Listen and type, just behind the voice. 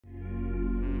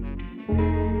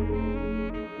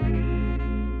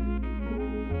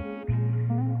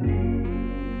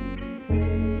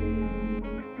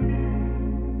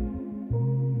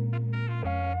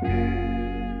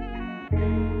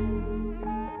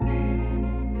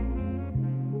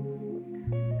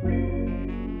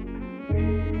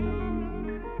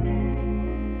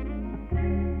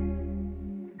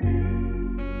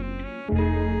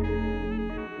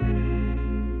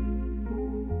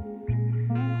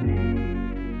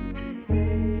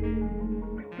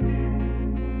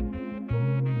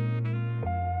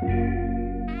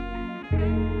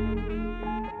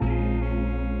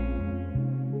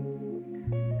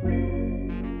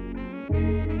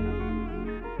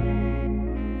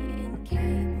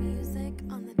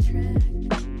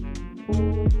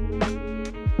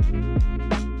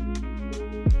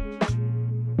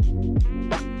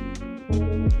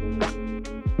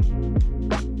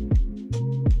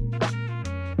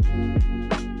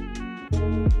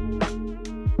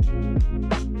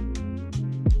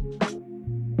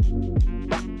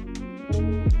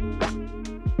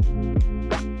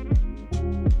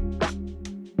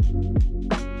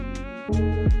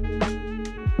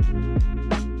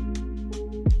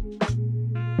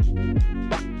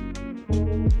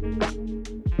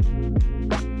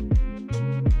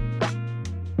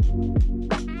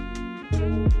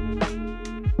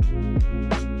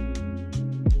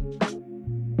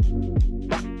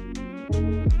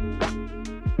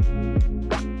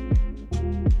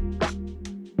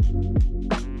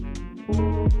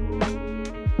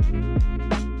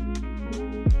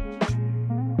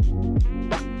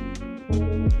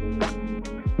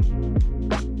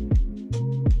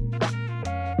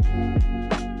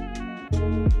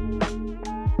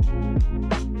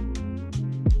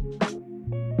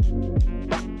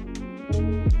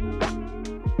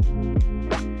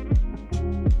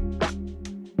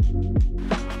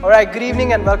Alright, good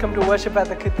evening and welcome to worship at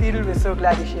the Cathedral. We're so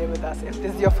glad you're here with us. If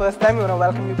this is your first time, we want to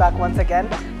welcome you back once again.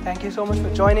 Thank you so much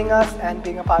for joining us and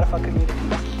being a part of our community.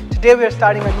 Today we're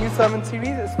starting a new sermon series.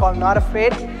 It's called Not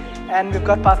Afraid, and we've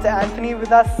got Pastor Anthony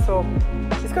with us, so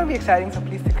it's going to be exciting, so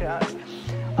please stick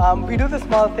around. We do this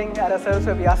small thing at our service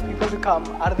where we ask people to come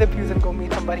out of their pews and go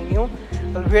meet somebody new.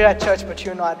 Well, we're at church, but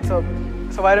you're not, so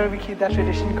why don't we keep that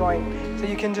tradition going? So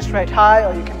you can just write hi,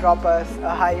 or you can drop us a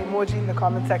hi emoji in the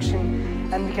comment section,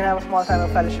 and we can have a small time of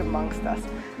fellowship amongst us.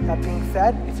 That being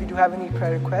said, if you do have any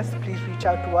prayer requests, please reach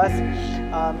out to us.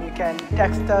 You can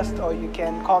text us, or you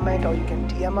can comment, or you can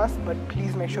DM us, but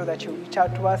please make sure that you reach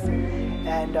out to us,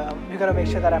 and we're going to make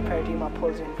sure that our prayer team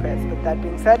upholds you in prayers. But that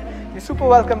being said, you're super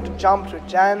welcome to jump, to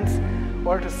dance,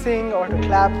 or to sing, or to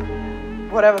clap,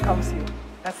 whatever comes to you.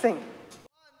 Let's sing.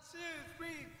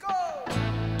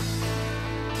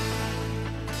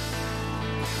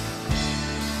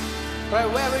 Right,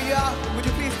 wherever you are, would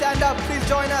you please stand up? Please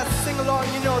join us. Sing along,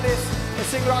 you know this. And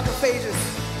sing Rock of Ages.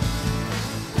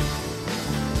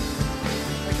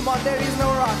 Come on, there is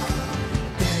no rock.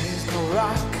 There is no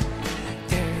rock.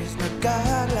 There is no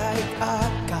God like our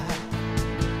God.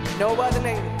 No other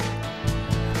name.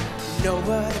 No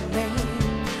other name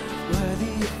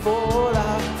worthy of all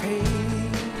our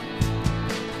praise.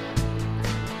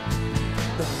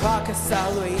 The rock of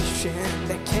salvation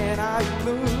that cannot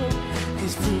move.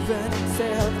 He's proven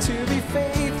himself to be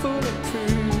faithful and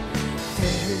true.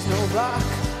 There is no rock,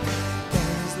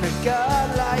 there is no God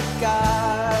like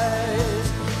ours.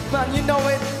 Come on, you know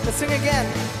it, let's sing again.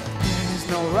 There is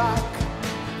no rock,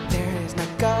 there is no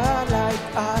God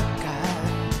like our God.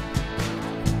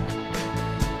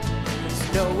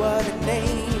 There's no other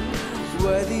name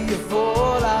worthy of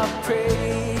all our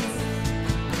praise.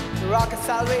 The rock of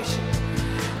salvation,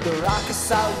 the rock of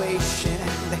salvation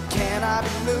that cannot be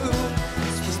moved.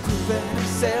 Proven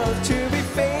himself to be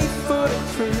faithful and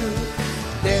true.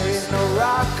 There is no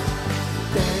rock,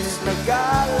 there is no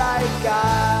God like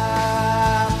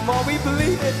God. Come on, we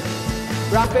believe it.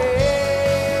 Rock of ages,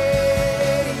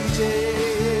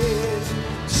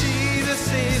 Jesus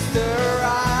is the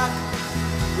rock.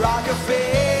 Rock of ages,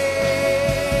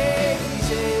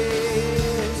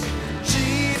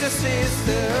 Jesus is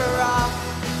the rock.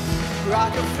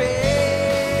 Rock of ages.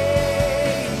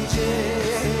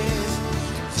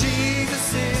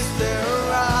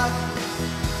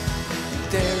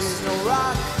 There is no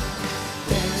rock,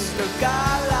 there is no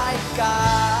God like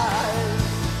God.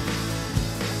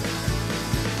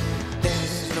 There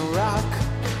is no rock,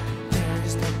 there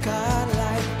is no God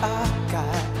like our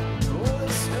God. Oh,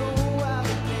 there's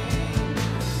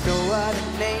no other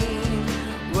name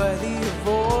worthy of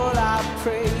all our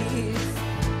praise.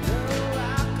 The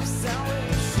rock of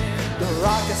salvation, the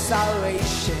rock of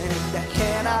salvation that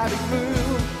cannot be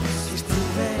moved. He's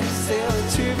proven himself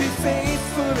to be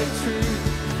faithful and true.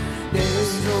 There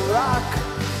is no rock,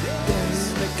 there is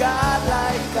no God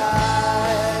like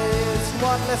us. Come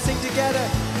on, let's sing together.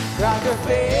 Rock of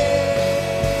ages,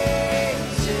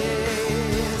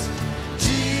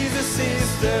 Jesus is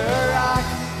the rock.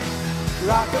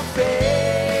 Rock of ages,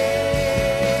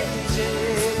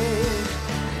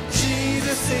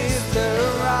 Jesus is the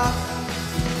rock.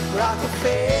 Rock of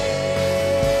ages,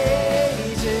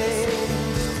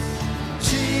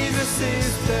 Jesus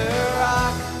is the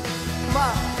rock. Come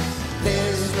on. There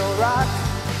is no rock,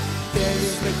 there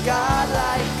is no God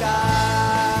like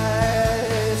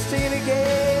God. Sing it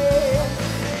again.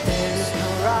 There is no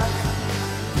rock,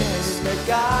 there is no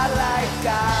God like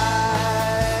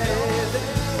God.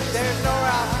 There is no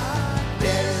rock,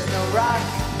 there is no rock,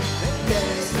 there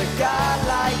is no God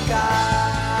like God.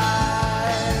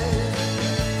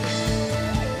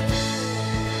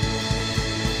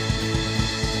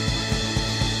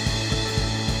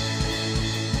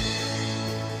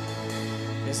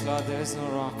 Lord, there is no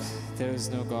rock, there is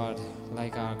no God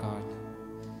like our God.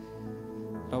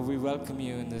 Lord, we welcome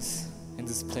you in this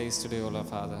place today, O Lord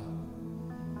Father.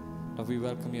 Lord, we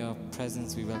welcome your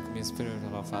presence, we welcome your spirit, O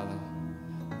Lord Father.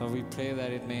 Lord, we pray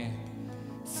that it may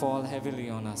fall heavily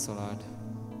on us, O Lord.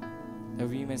 That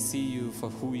we may see you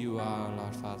for who you are, O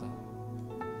Lord Father.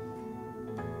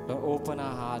 Lord, open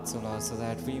our hearts, O Lord, so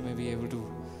that we may be able to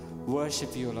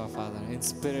worship you, O Lord Father, in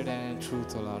spirit and in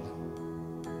truth, O Lord.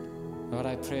 Lord,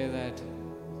 I pray that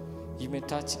you may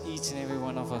touch each and every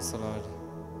one of us, O Lord,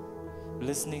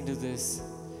 listening to this,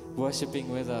 worshiping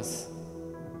with us.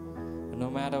 No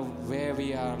matter where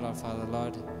we are, Lord Father,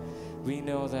 Lord, we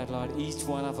know that, Lord, each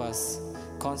one of us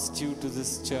constitute to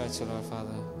this church, O Lord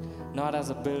Father, not as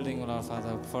a building, O Lord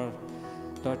Father, for,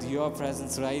 Lord, your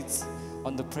presence rides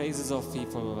on the praises of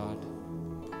people, O Lord.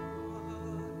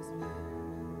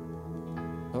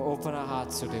 open our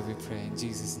hearts today, we pray in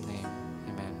Jesus' name.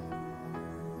 Amen.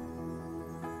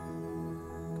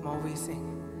 Come on, we sing.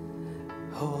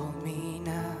 Hold me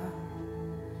now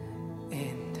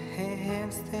in the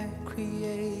hands that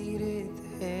created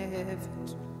the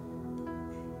heavens.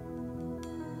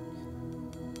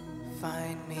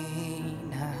 Find me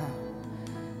now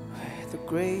where the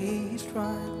grace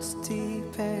runs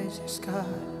deep as your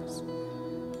scars.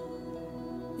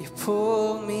 You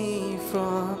pull me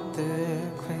from the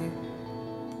grave.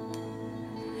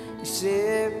 You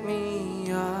set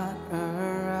me on a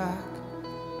rock.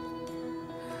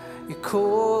 You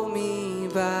call me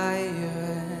by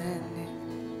your name.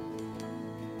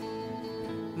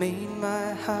 Made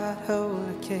my heart whole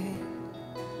again.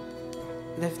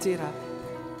 Lift it up.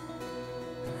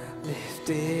 Lift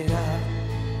it up.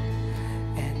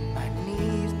 And my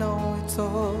knees know it's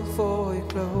all for your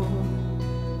glory.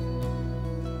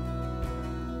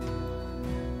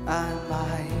 I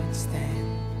might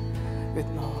stand with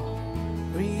more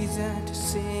reason to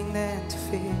sing than to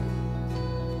fear.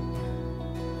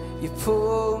 You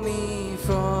pull me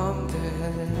from the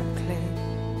clay.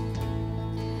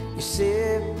 You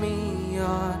set me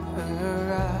on a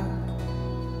rock.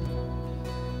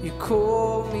 You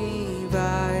call me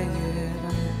by your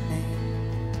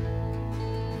name.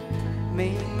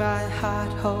 Make my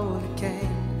heart whole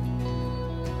again.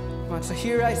 Come on, so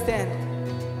here I stand.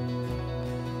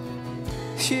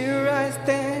 Here I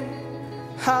stand,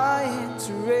 high in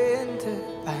surrender.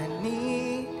 I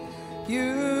need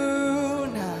you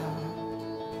now.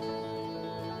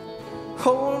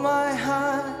 Hold my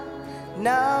hand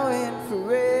now and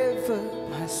forever.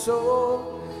 My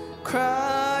soul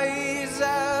cries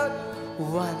out.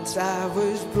 Once I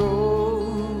was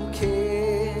broken,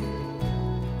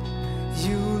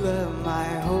 you loved my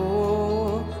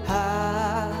whole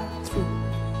heart through.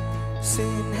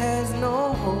 Sin has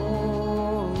no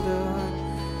hold on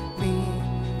me,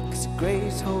 'cause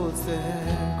grace holds the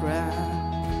ground.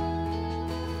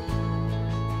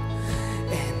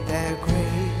 And that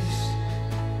grace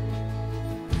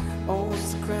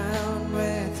owns the ground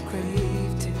where the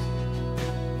grave did.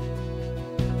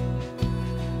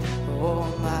 All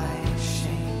my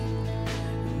shame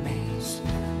remains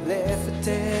left for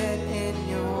dead in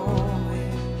your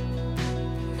way.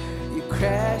 You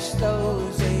crashed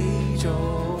those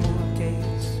age-old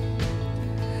gates.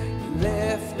 You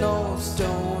left no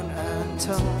stone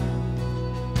unturned.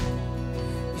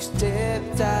 You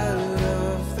stepped out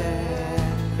of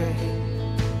that grave,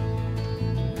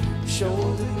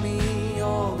 shouldered me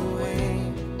all the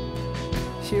way.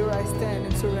 Here I stand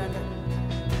in surrender.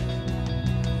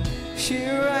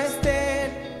 Here I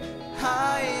stand,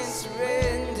 high in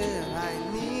surrender. I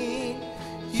need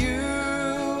you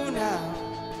now.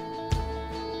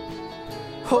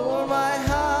 Hold my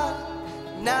heart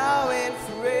now and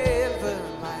forever.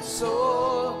 My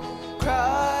soul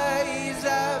cries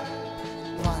out.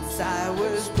 Once I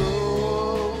was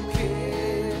broken,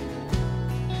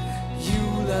 you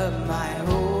loved my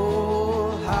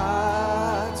whole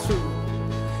heart through.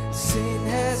 Sin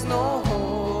has no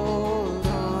hold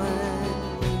on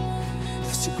me,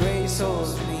 'cause your grace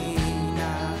holds me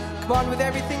now. Come on, with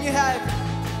everything you have.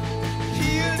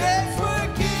 Healed and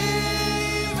forgiven.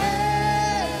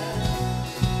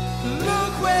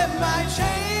 Look where my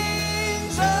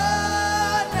chains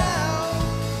are now.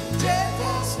 Death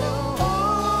has no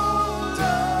hold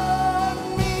on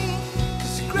me,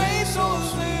 'cause your grace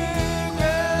holds me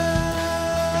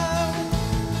now.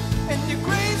 And your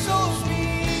grace holds me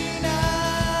now.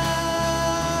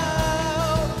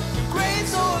 Your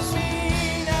grace holds me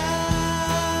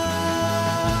now.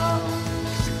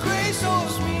 'Cause your grace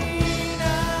holds me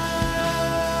now.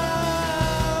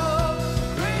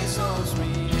 Grace holds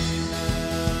me now.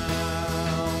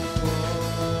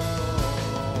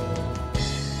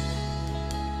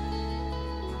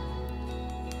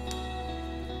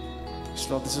 So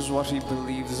Lord, this is what we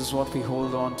believe, this is what we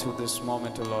hold on to this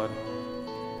moment, O Lord.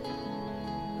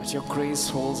 That your grace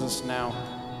holds us now,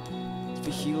 to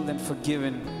be healed and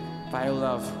forgiven by your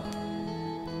love.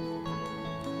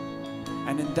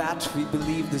 And in that we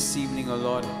believe this evening, O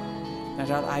Lord, that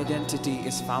our identity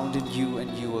is found in you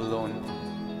and you alone.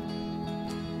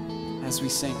 As we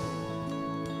sing,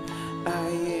 I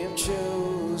am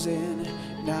chosen,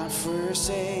 not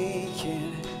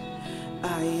forsaken.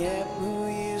 I am who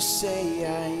you say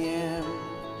I am.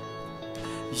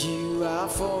 You are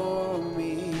for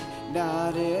me,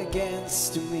 not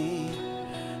against me.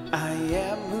 I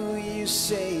am who you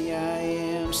say I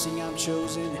am. Sing, I'm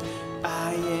chosen.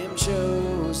 I am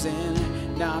chosen,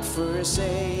 not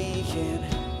forsaken.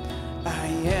 I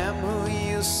am who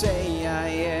you say I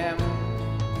am.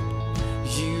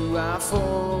 You You are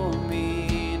for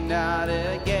me, not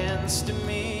against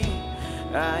me.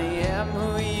 I am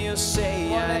who you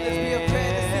say I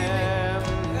am.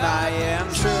 I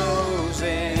am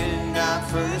chosen, not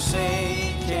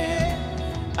forsaken.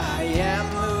 I am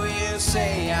who you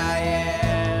say I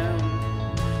am.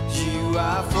 You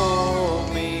are for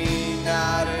me,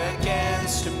 not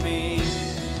against me.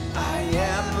 I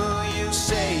am who you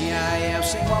say I am.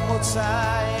 Sing one more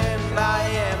time. I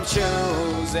am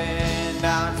chosen,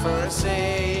 not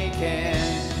forsaken.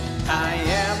 I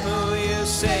am who you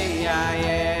say I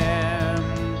am.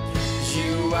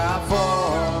 You are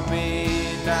for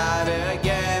me, not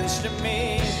against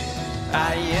me.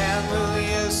 I am who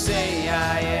you say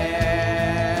I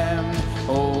am.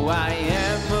 Oh, I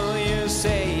am who you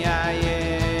say I am.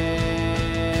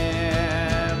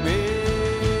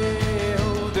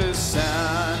 Oh, the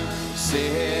Son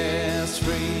sets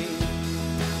free.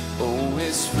 Oh,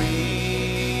 it's free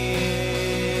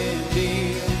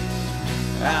indeed.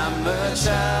 I'm a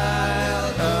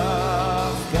child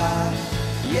of God.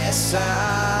 Yes,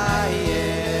 I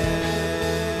am.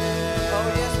 Oh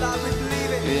yes, Lord, we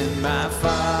believe it. In my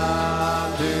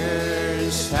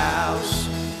Father's house,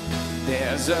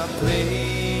 there's a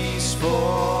place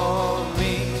for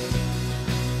me.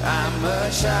 I'm a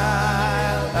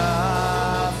child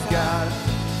of God.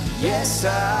 Yes,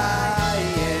 I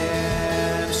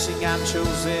am. Sing, I'm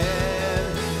chosen.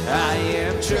 I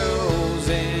am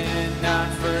chosen, not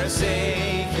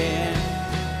forsaken.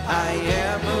 I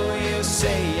am who you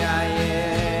say I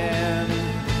am.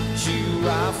 You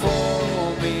are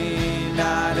for me,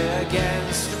 not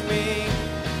against me.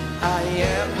 I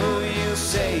am who you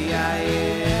say I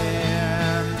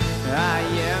am. I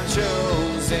am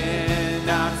chosen,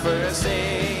 not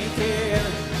forsaken.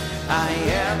 I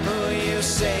am who you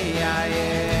say I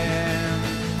am.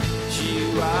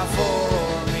 You are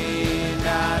for me,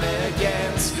 not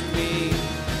against me.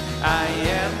 I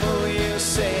am who you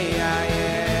say I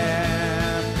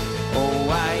am. Oh,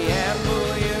 I am who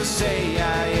you say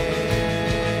I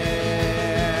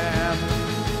am.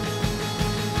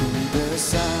 Who the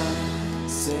Son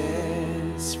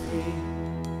sets free,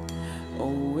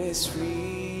 oh, is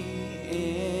free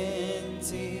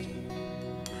indeed.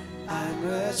 I'm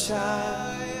a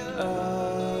child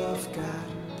of God.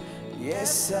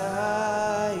 Yes,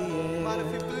 I am. But if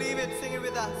you believe it, sing it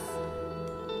with us.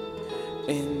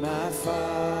 In my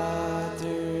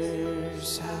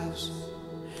Father's house,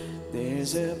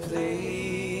 there's a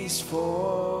place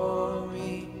for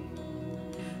me.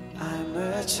 I'm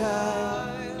a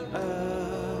child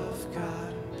of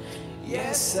God.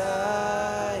 Yes,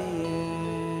 I am.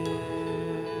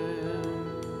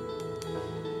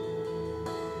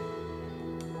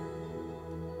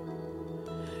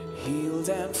 Healed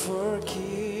and forgiven.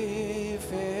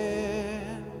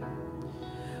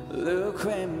 Look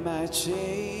where my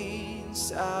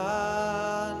chains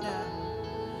are now.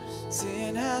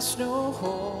 Sin has no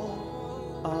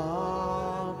hold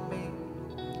on me.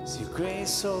 So your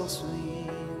grace holds me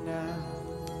now.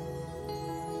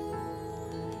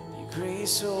 Your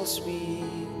grace holds me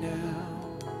now.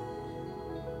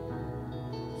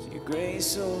 So your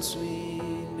grace holds me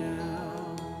now.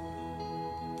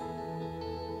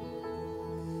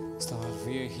 So Lord,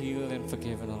 we are healed and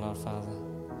forgiven, O Lord Father.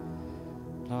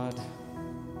 Lord,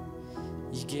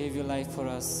 you gave your life for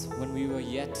us when we were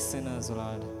yet sinners, O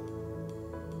Lord.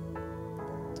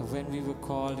 So when we were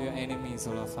called your enemies,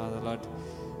 O Lord Father, Lord,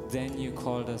 then you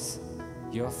called us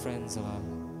your friends, O Lord.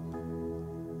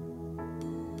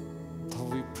 So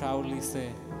we proudly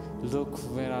say, look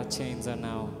where our chains are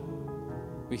now.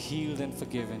 We're healed and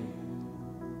forgiven.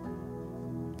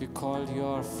 We're called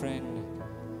your friend.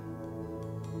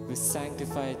 We're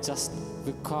sanctified,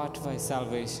 we're caught by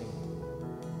salvation.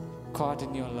 Caught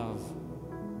in your love.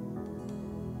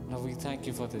 Lord, we thank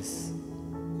you for this.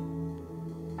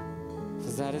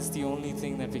 For that is the only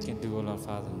thing that we can do, O Lord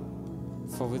Father.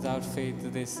 For without faith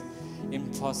it is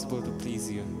impossible to please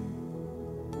you.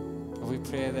 We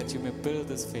pray that you may build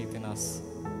this faith in us.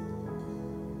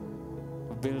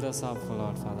 Build us up, O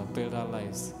Lord Father. Build our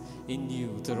lives in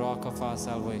you, the rock of our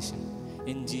salvation.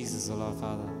 In Jesus, O Lord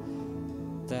Father.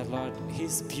 That, Lord,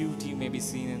 His beauty may be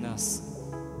seen in us.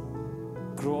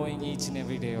 Growing each and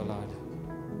every day, O Lord.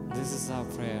 This is our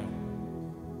prayer.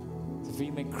 That we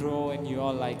may grow in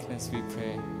your likeness, we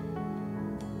pray.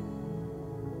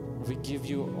 We give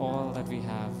you all that we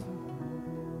have.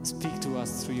 Speak to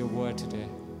us through your word today.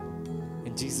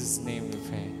 In Jesus' name we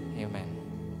pray. Amen.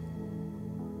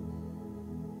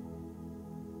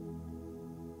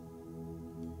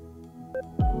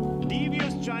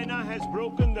 devious China has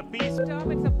broken the peace. It's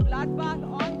a bloodbath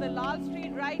on the Lal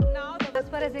Street right now. As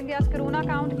far as India's corona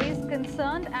count is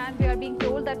concerned, and we are being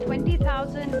told that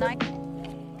 20,000.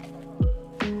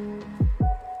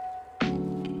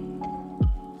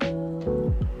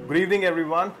 Good evening,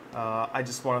 everyone. I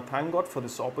just want to thank God for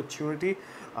this opportunity.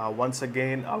 Once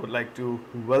again, I would like to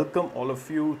welcome all of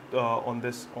you on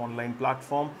this online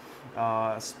platform.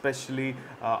 Especially,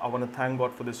 I want to thank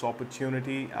God for this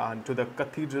opportunity and to the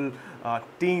Cathedral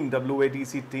team,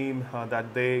 WATC team,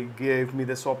 that they gave me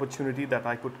this opportunity that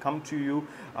I could come to you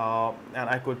and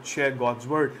I could share God's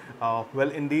word. Well,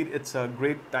 indeed, it's a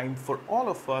great time for all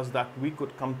of us that we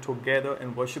could come together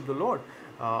and worship the Lord.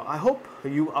 I hope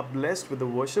you are blessed with the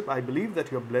worship. I believe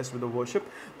that you are blessed with the worship.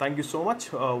 Thank you so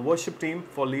much, worship team,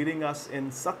 for leading us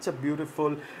in such a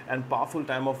beautiful and powerful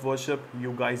time of worship.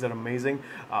 You guys are amazing.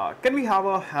 Can we have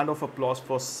a hand of applause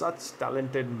for such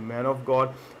talented men of God?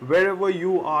 Wherever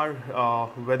you are,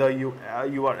 whether you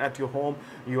are at your home,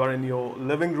 you are in your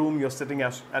living room, you're sitting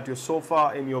at your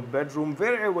sofa, in your bedroom,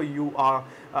 wherever you are,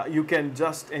 you can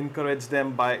just encourage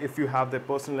them by, if you have their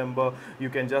personal number, you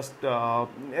can just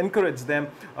encourage them,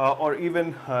 or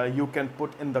even you can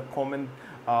put in the comment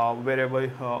wherever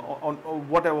on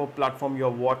whatever platform you're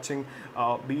watching,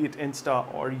 be it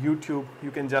Insta or YouTube,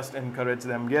 you can just encourage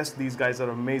them. Yes, these guys are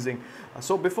amazing.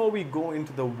 So before we go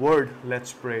into the word,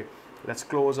 let's pray. Let's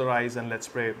close our eyes and let's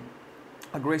pray.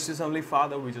 Gracious Heavenly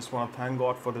Father, we just want to thank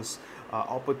God for this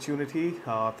opportunity.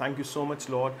 Thank you so much,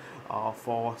 Lord,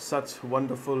 for such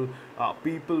wonderful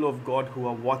people of God who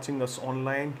are watching us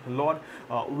online. Lord,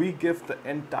 we give the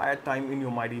entire time in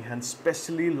your mighty hands.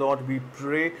 Especially, Lord, we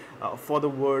pray for the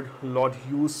word. Lord,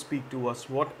 you speak to us.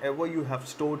 Whatever you have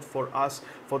stored for us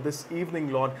for this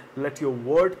evening, Lord, let your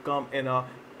word come in a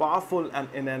powerful and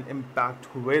in an impact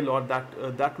way, Lord,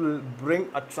 that will bring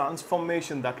a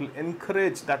transformation, that will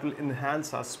encourage, that will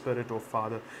enhance our spirit, oh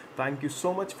Father. Thank you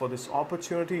so much for this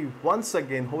opportunity. Once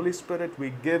again, Holy Spirit,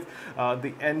 we give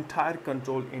the entire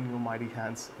control in your mighty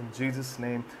hands. In Jesus'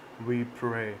 name we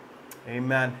pray.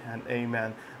 Amen and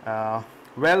amen.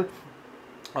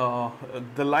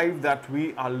 The life that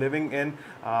we are living in,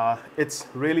 it's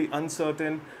really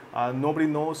uncertain. Nobody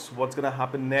knows what's going to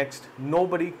happen next.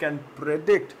 Nobody can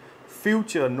predict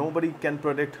future. Nobody can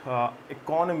predict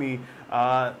economy.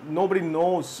 Nobody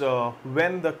knows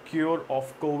when the cure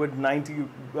of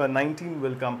COVID-19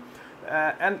 will come.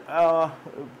 And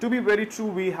to be very true,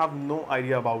 we have no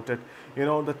idea about it. You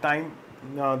know, the time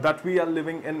that we are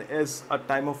living in is a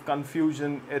time of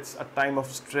confusion. It's a time of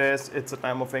stress. It's a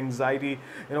time of anxiety.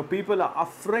 You know, people are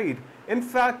afraid. In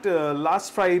fact,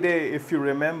 last Friday, if you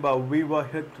remember, we were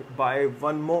hit by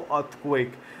one more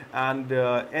earthquake, and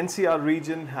NCR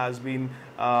region has been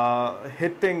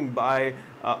hitting by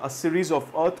a series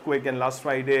of earthquakes, and last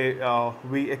Friday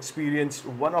we experienced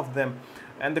one of them.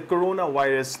 And the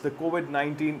coronavirus, the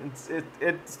COVID-19,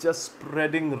 it's just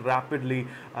spreading rapidly,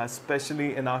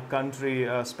 especially in our country,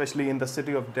 especially in the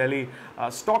city of Delhi.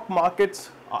 Stock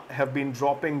markets have been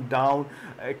dropping down.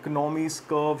 Economy's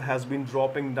curve has been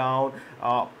dropping down.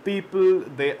 People,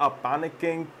 they are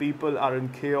panicking. People are in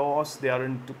chaos. They are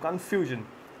into confusion.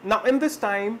 Now, in this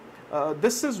time,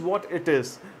 this is what it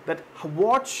is, that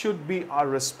what should be our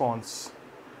response?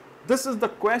 This is the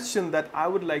question that I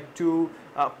would like to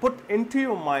put into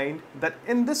your mind, that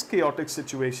in this chaotic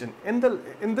situation, in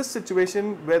this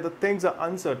situation where the things are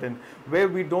uncertain, where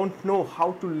we don't know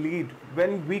how to lead,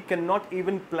 when we cannot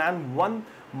even plan 1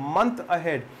 month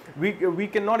ahead, we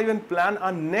cannot even plan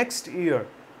our next year.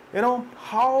 You know,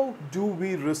 how do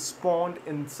we respond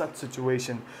in such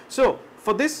situation? So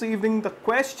for this evening, the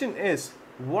question is,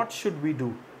 what should we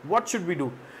do? What should we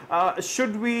do?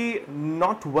 Should we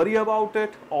not worry about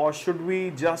it, or should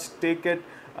we just take it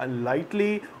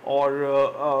lightly,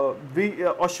 or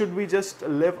should we just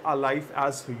live our life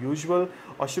as usual,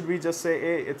 or should we just say,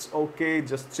 hey, it's okay,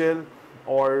 just chill,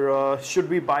 or should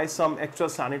we buy some extra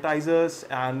sanitizers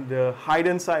and hide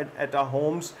inside at our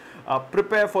homes,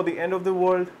 prepare for the end of the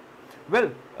world?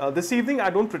 Well, this evening I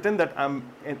don't pretend that I'm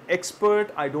an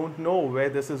expert. I don't know where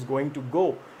this is going to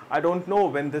go. I don't know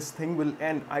when this thing will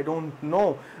end. I don't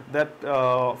know that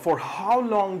for how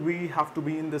long we have to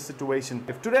be in this situation.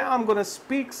 If today I'm going to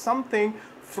speak something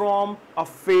from a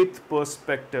faith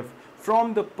perspective,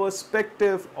 from the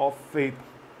perspective of faith.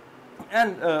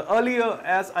 And earlier,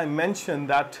 as I mentioned,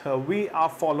 that we are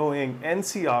following,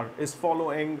 NCR is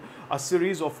following a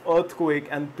series of earthquake,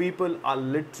 and people are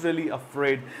literally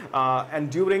afraid. And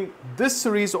during this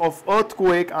series of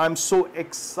earthquake, I'm so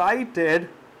excited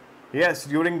Yes,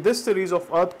 during this series of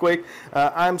earthquake,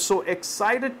 I'm so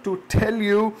excited to tell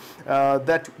you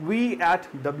that we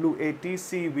at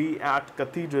WATC, we at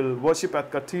Cathedral, Worship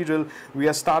at Cathedral, we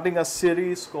are starting a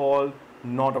series called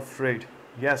Not Afraid.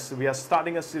 Yes, we are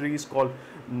starting a series called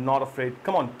Not Afraid.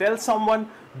 Come on, tell someone,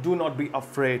 do not be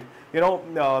afraid. You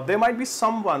know, there might be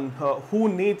someone who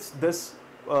needs this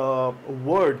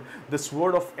this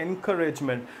word of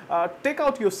encouragement. Take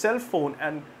out your cell phone,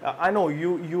 and I know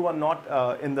you are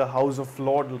not in the house of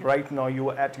Lord right now. You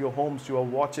are at your homes. You are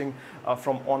watching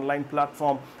from online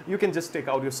platform. You can just take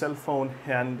out your cell phone,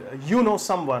 and you know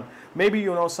someone. Maybe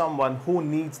you know someone who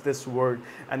needs this word,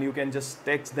 and you can just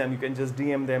text them. You can just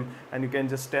DM them, and you can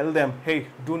just tell them, "Hey,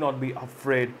 do not be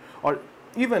afraid." Or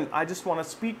even I just want to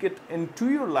speak it into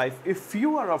your life. If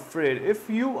you are afraid, if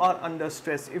you are under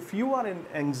stress, if you are in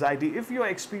anxiety, if you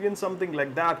experience something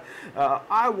like that,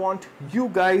 I want you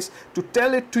guys to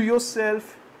tell it to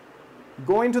yourself.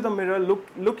 Go into the mirror,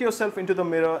 look yourself into the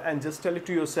mirror, and just tell it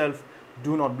to yourself,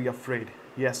 do not be afraid.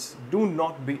 Yes, do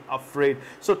not be afraid.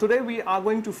 So today we are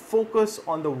going to focus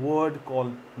on the word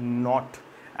called not.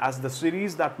 As the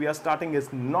series that we are starting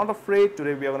is Not Afraid,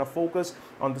 today we are going to focus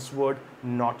on this word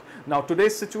not. Now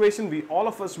today's situation, all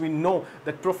of us know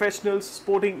that professional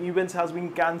sporting events has been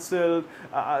cancelled.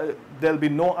 There'll be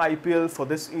no IPL for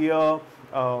this year.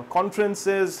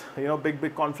 Conferences,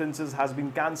 big conferences has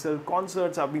been cancelled.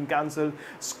 Concerts have been cancelled.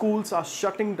 Schools are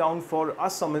shutting down for a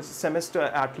semester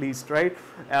at least, right?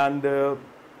 And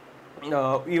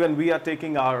even we are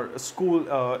taking our school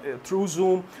through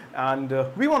Zoom, and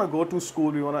we want to go to school,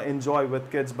 we want to enjoy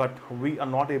with kids, but we are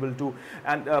not able to,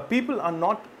 and people are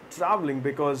not traveling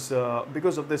because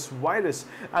of this virus,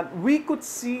 and we could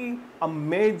see a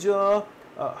major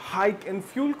hike in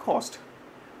fuel cost.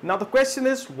 Now the question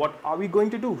is, what are we going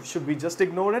to do? Should we just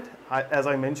ignore it? As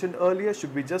I mentioned earlier,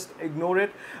 should we just ignore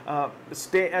it,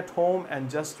 stay at home and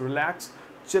just relax,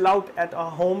 chill out at our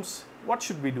homes? What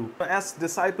should we do? As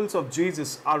disciples of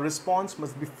Jesus, our response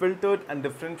must be filtered and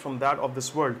different from that of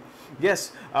this world.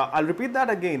 Yes, I'll repeat that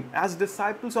again. As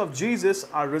disciples of Jesus,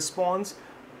 our response,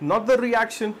 not the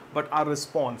reaction, but our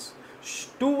response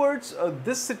towards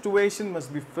this situation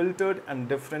must be filtered and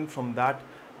different from that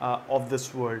of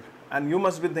this world. And you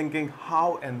must be thinking,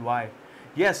 how and why?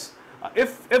 Yes,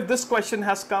 if this question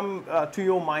has come to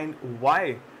your mind,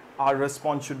 why our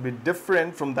response should be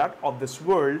different from that of this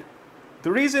world,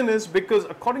 the reason is because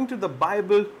according to the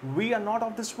Bible, we are not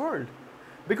of this world.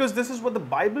 Because this is what the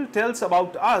Bible tells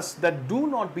about us, that do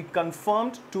not be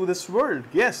conformed to this world.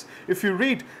 Yes, if you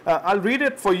read, I'll read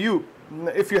it for you.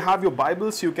 If you have your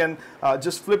Bibles, you can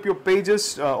just flip your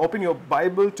pages, open your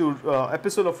Bible to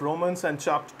epistle of Romans and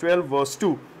chapter 12, verse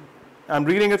 2. I'm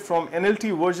reading it from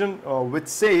NLT version, which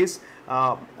says,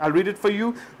 I'll read it for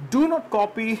you. Do not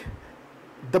copy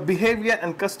the behavior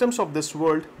and customs of this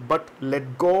world, but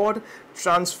let God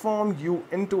transform you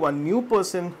into a new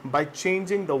person by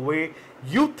changing the way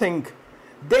you think.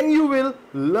 Then you will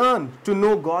learn to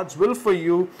know God's will for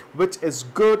you, which is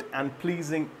good and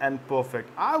pleasing and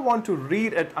perfect. I want to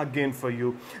read it again for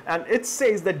you. And it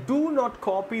says that do not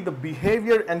copy the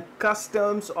behavior and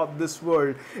customs of this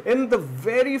world. In the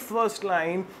very first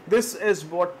line, this is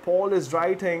what Paul is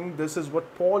writing. This is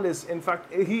what Paul is, in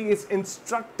fact, he is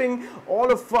instructing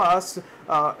all of us,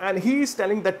 and he is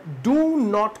telling that do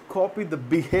not copy the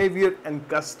behavior and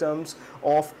customs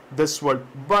of this world,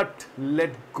 but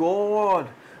let God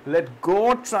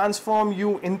transform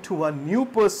you into a new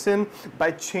person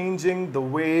by changing the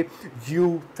way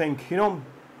you think.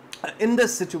 In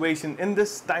this situation, in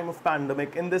this time of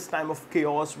pandemic, in this time of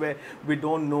chaos where we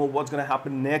don't know what's going to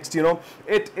happen next,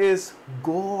 it is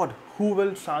God who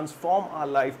will transform our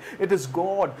life. It is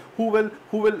God who will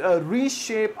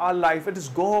reshape our life. It is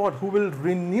God who will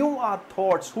renew our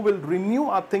thoughts, who will renew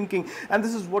our thinking. And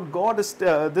this is what God is.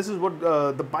 This is what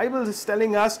the Bible is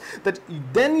telling us, that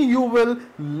then you will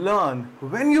learn.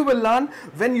 When you will learn,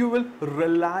 when you will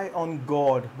rely on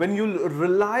God. When you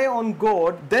rely on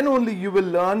God, then only you will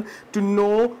learn to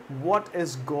know what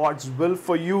is God's will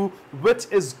for you, which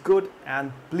is good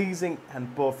and pleasing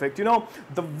and perfect.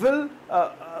 The will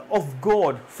of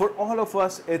God for all of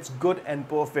us, it's good and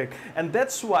perfect. And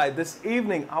that's why this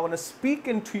evening I want to speak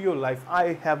into your life.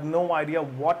 I have no idea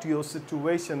what your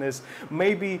situation is.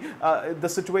 Maybe the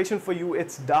situation for you,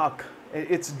 it's dark,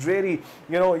 it's dreary.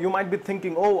 You might be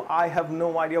thinking, oh, I have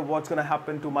no idea what's going to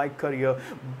happen to my career.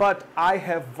 But I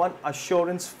have one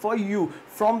assurance for you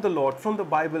from the Lord, from the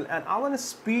Bible, and I want to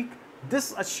speak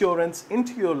this assurance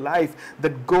into your life,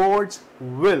 that God's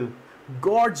will,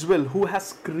 who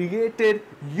has created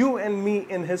you and me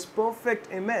in His perfect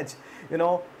image,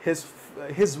 His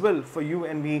His will for you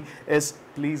and me is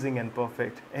pleasing and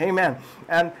perfect. Amen.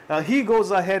 And he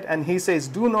goes ahead and he says,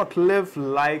 do not live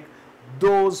like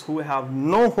those who have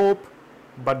no hope,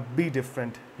 but be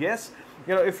different. Yes,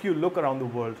 if you look around the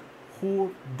world,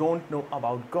 who don't know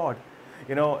about God?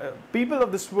 People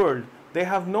of this world, they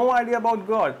have no idea about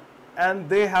God and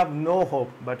they have no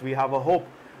hope, but we have a hope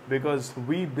because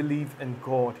we believe in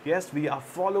God. Yes, we are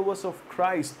followers of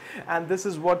Christ, and this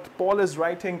is what Paul is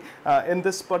writing in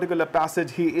this particular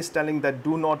passage. He is telling that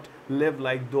do not live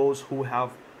like those who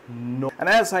have no. And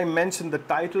as I mentioned, the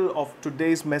title of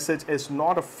today's message is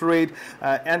Not Afraid,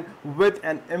 and with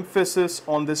an emphasis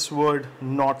on this word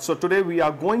not. So today we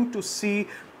are going to see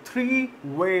 3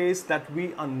 ways that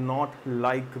we are not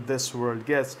like this world.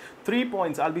 Yes, 3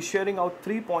 points. I'll be sharing out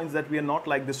 3 points that we are not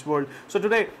like this world. So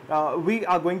today we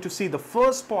are going to see the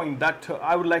first point that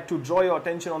I would like to draw your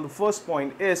attention on. The first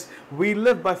point is we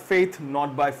live by faith,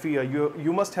 not by fear.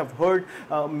 You must have heard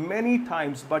many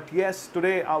times, but yes,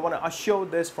 today I want to assure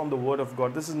this from the Word of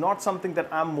God. This is not something that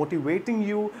I'm motivating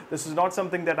you. This is not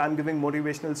something that I'm giving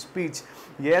motivational speech.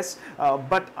 Yes,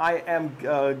 but I am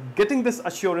getting this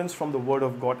assurance from the Word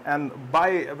of God. And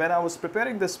when I was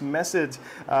preparing this message,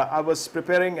 I was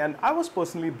preparing and I was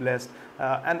personally blessed,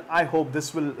 and I hope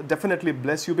this will definitely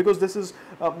bless you, because this is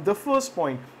the first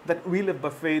point, that we live by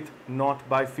faith, not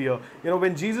by fear.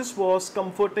 When Jesus was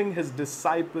comforting his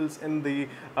disciples in the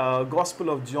Gospel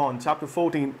of John chapter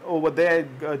 14, over there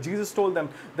Jesus told them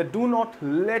that do not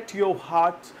let your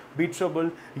hearts be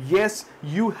troubled. Yes,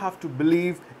 you have to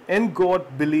believe in God,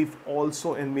 believe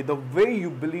also in me. The way you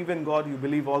believe in God, you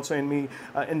believe also in me,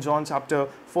 in John chapter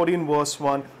 14 verse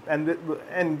 1. And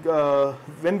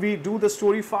when we do the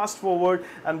story fast forward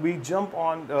and we jump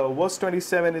on verse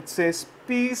 27, it says,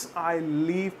 peace I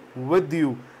leave with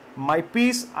you, my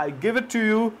peace I give it to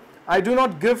you. I do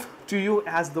not give to you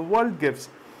as the world gives.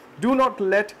 Do not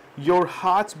let your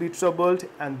hearts be troubled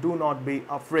and do not be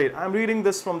afraid. I'm reading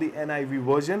this from the NIV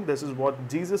version. This is what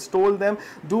Jesus told them.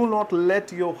 Do not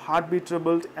let your heart be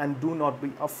troubled and do not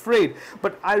be afraid.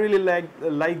 But I really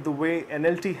like the way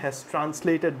NLT has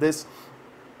translated this.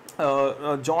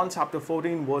 John chapter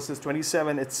 14 verses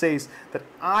 27, it says that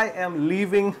I am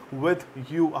leaving with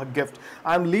you a gift.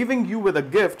 I'm leaving you with a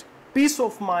gift, peace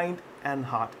of mind and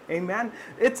heart. Amen.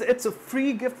 It's a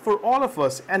free gift for all of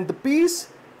us, and the peace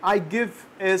I give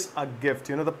is a gift.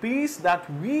 The peace that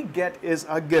we get is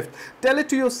a gift. Tell it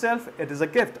to yourself, it is a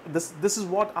gift. This is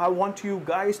what I want you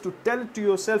guys to tell it to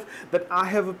yourself, that I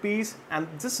have a peace, and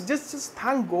just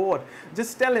thank God.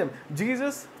 Just tell him,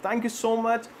 Jesus, thank you so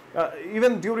much.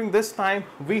 Even during this time,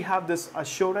 we have this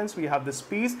assurance, we have this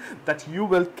peace that you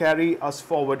will carry us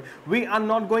forward. We are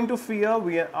not going to fear,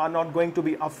 we are not going to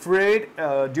be afraid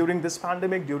during this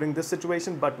pandemic, during this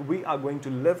situation, but we are going to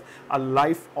live a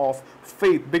life of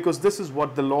faith, because this is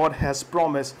what the Lord has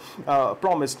promised.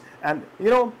 And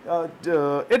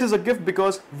it is a gift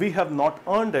because we have not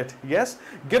earned it. Yes,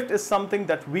 gift is something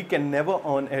that we can never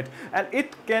earn it, and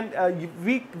it can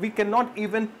we cannot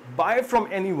even buy from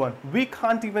anyone. We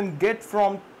can't even get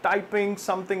from typing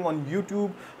something on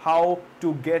YouTube how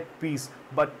to get peace.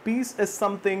 But peace is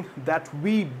something that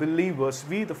we believers,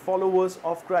 we the followers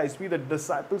of Christ, we the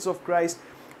disciples of Christ,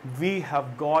 we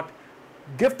have got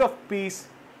gift of peace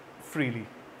freely.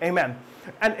 Amen.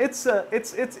 And it's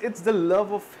the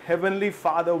love of Heavenly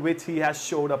Father which He has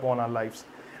showed upon our lives.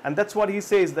 And that's what He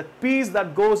says, that peace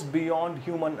that goes beyond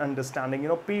human understanding.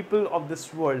 People of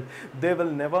this world, they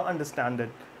will never understand it.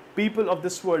 People of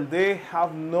this world, they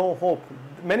have no hope.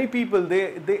 Many people,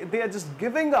 they are just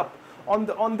giving up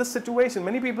on this situation.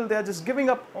 Many people, they are just giving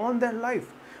up on their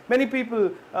life. Many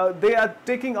people, they are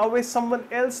taking away someone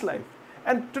else's life.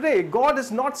 And today, God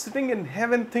is not sitting in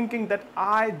heaven thinking that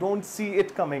I don't see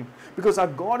it coming, because our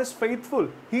God is faithful.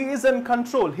 He is in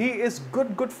control. He is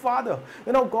good Father.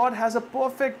 God has a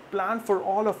perfect plan for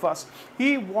all of us.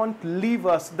 He won't leave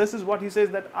us. This is what He says,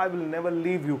 that I will never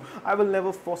leave you. I will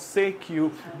never forsake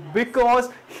you, because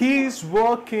He is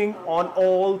working on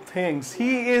all things.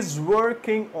 He is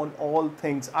working on all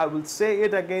things. I will say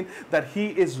it again, that He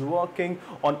is working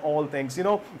on all things. In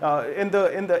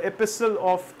the epistle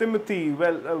of Timothy,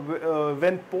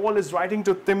 when Paul is writing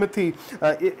to Timothy,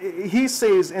 he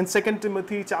says in 2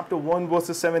 Timothy chapter 1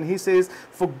 verses 7, he says,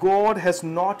 for God has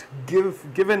not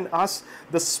given us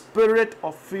the spirit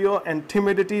of fear and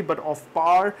timidity, but of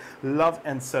power, love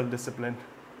and self-discipline.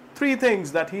 3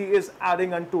 things that he is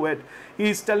adding unto it. He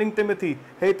is telling Timothy,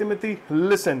 hey Timothy,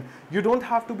 listen, you don't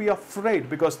have to be afraid,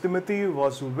 because Timothy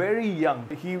was very young.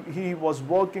 He was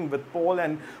working with Paul,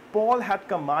 and Paul had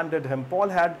commanded him. Paul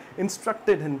had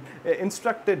instructed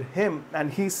him,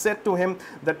 and he said to him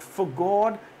that for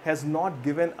God has not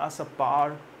given us a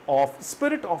power of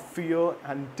spirit of fear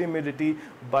and timidity,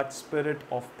 but spirit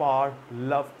of power,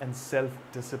 love, and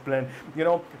self-discipline.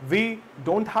 We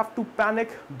don't have to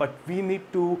panic, but we need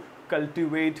to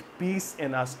cultivate peace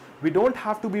in us. We don't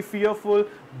have to be fearful,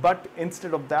 but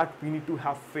instead of that, we need to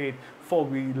have faith. For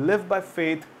we live by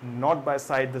faith, not by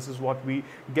sight. This is what we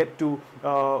get to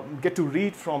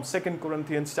read from 2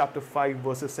 Corinthians chapter 5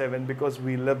 verses 7, because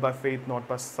we live by faith, not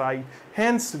by sight.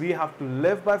 Hence, we have to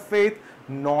live by faith,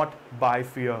 not by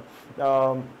fear.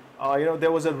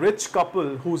 There was a rich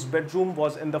couple whose bedroom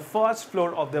was in the first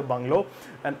floor of their bungalow,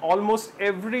 and almost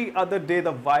every other day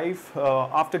the wife,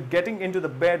 after getting into the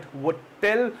bed, would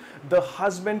tell the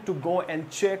husband to go and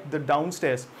check the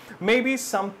downstairs. Maybe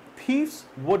some thieves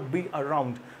would be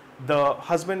around. The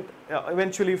husband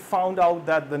eventually found out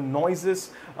that the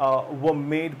noises were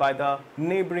made by the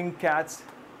neighboring cats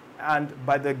and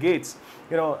by the gates,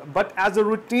 but as a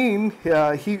routine,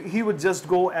 he would just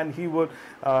go, and he would,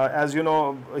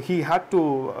 he had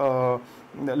to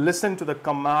listen to the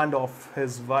command of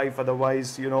his wife,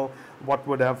 otherwise, what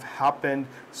would have happened.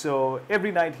 So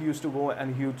every night he used to go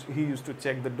and he used to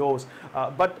check the doors.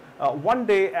 But one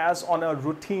day, as on a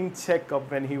routine checkup,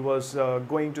 when he was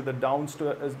going to the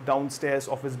downstairs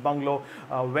of his bungalow,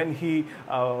 when he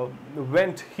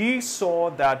went, he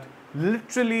saw that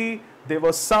literally there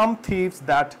were some thieves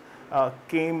that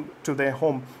came to their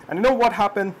home. And you know what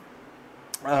happened?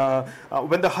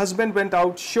 When the husband went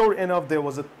out, sure enough, there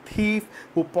was a thief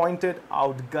who pointed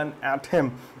out gun at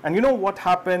him. And you know what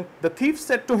happened? The thief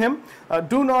said to him,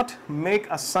 do not make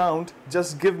a sound,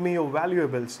 just give me your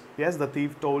valuables. Yes, the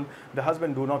thief told the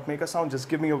husband, do not make a sound, just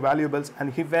give me your valuables.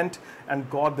 And he went and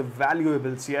got the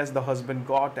valuables. Yes, the husband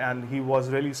got, and he was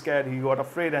really scared. He got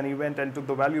afraid, and he went and took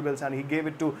the valuables, and he gave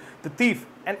it to the thief.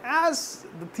 And as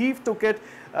the thief took it,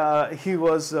 he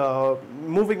was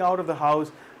moving out of the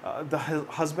house. The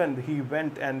husband, he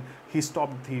went and he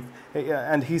stopped the thief,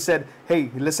 and he said,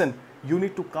 hey, listen, you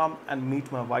need to come and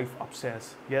meet my wife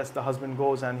upstairs. Yes, the husband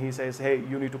goes and he says, hey,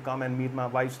 you need to come and meet my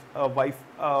wife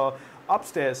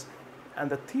upstairs. And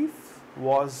the thief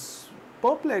was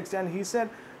perplexed, and he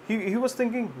said, he was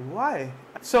thinking, why?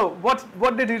 So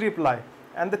what did he reply?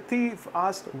 And the thief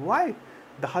asked, why?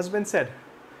 The husband said,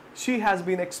 she has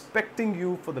been expecting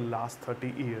you for the last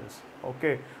 30 years.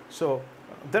 Okay, so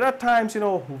there are times,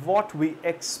 what we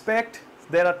expect.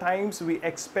 There are times we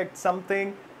expect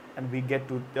something, and we get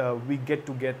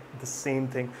to get the same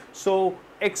thing. So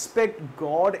expect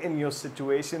God in your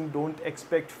situation. Don't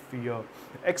expect fear.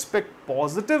 Expect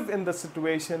positive in the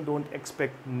situation. Don't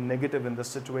expect negative in the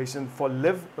situation. For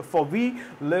we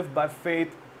live by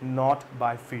faith, not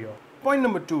by fear. Point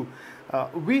number 2.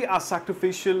 We are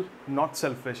sacrificial, not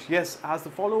selfish. Yes, as the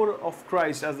follower of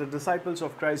Christ, as the disciples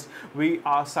of Christ, we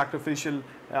are sacrificial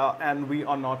and we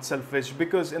are not selfish.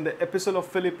 Because in the Epistle of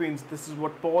Philippians, this is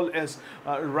what Paul is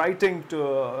writing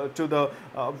to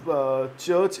the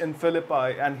church in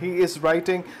Philippi, and he is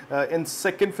writing in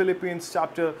 2 Philippians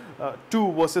chapter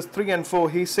 2 verses 3 and 4.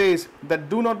 He says that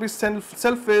do not be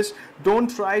selfish, don't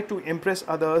try to impress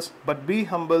others, but be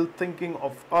humble, thinking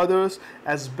of others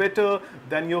as better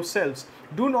than yourselves.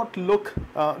 Do not look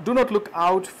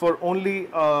out for only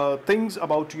things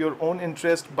about your own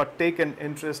interest, but take an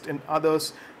interest in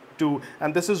others too.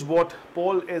 And this is what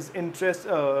Paul is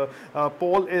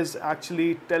Paul is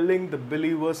actually telling the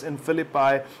believers in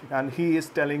Philippi, and he is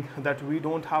telling that we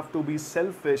don't have to be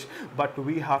selfish, but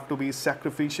we have to be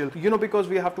sacrificial. Because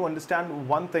we have to understand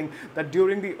one thing, that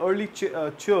during the early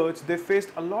church, they faced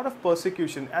a lot of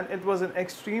persecution, and it was an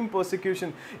extreme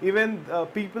persecution. Even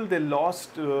people, they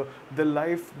lost their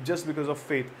life just because of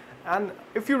faith. And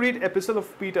if you read Epistle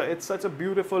of Peter, it's such a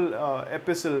beautiful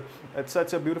epistle. It's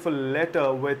such a beautiful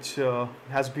letter which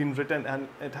has been written, and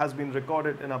it has been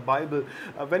recorded in a Bible.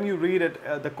 When you read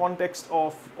it, the context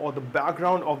of, or the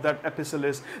background of that epistle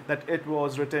is that it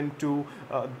was written to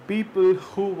people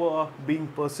who were being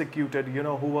persecuted,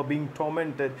 who were being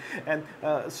tormented. And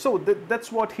so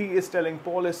that's what he is telling.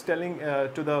 Paul is telling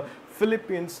to the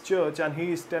Philippians church, and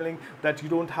he is telling that you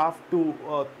don't have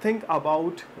to think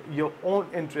about your own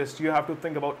interest. You have to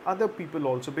think about other people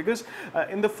also, because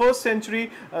in the first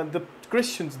century, the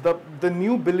Christians, the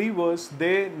new believers,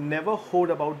 they never hoard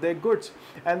about their goods,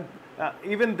 and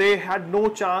even they had no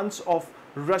chance of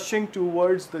rushing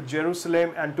towards the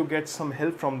Jerusalem and to get some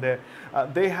help from there.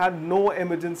 They had no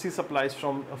emergency supplies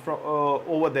from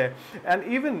over there. And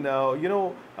even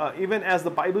even as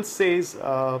the Bible says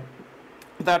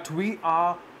that we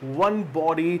are one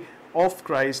body of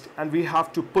Christ, and we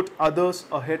have to put others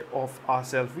ahead of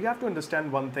ourselves. We have to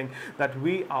understand one thing, that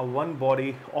we are one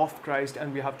body of Christ,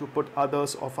 and we have to put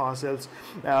others of ourselves.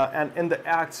 And in the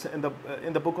Acts, in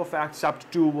the book of Acts, chapter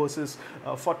 2, verses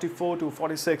 44 to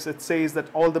 46, it says that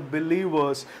all the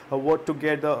believers were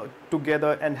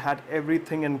together and had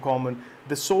everything in common.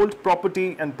 They sold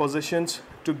property and possessions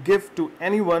to give to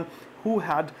anyone who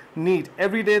had need.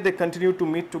 Every day they continued to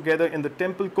meet together in the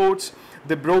temple courts.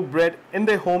 They broke bread in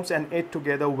their homes and ate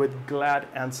together with glad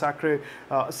and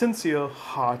sincere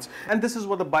hearts. And this is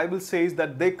what the Bible says,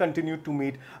 that they continued to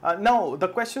meet. Now the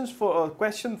question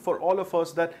for all of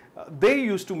us, that they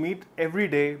used to meet every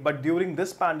day, but during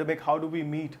this pandemic, how do we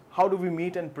meet? How do we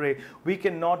meet and pray? We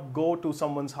cannot go to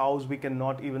someone's house. We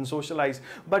cannot even socialize.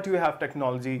 But you have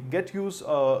technology. Get use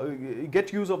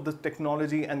of the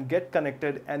technology and get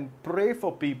connected and pray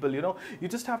for people. You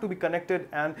just have to be connected,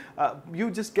 and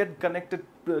you just get connected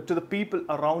to the people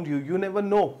around you. You never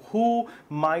know who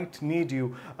might need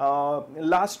you.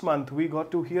 Last month we got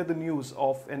to hear the news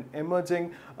of an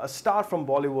emerging star from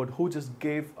Bollywood who just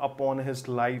gave upon his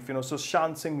life. So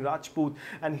Shan Singh Rajput,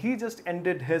 and he just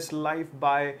ended his life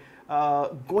by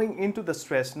going into the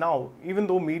stress. Now, even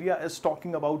though media is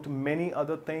talking about many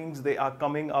other things, they are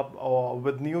coming up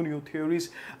with new theories.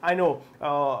 I know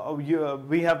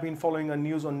we have been following a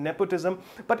news on nepotism,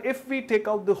 but if we take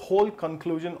out the whole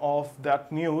conclusion of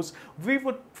that news, we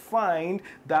would find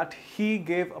that he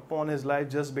gave upon his life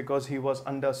just because he was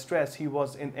under stress. He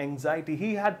was in anxiety.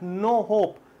 He had no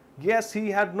hope. Yes, he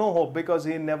had no hope because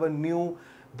he never knew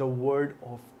the word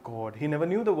of God. He never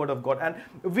knew the word of God. And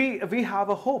we have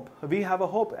a hope. We have a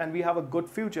hope, and we have a good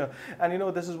future.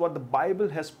 And this is what the Bible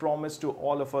has promised to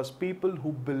all of us. People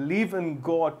who believe in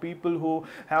God, people who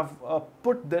have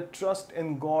put their trust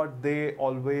in God, they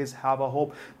always have a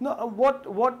hope. Now,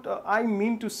 what I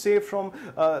mean to say from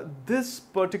this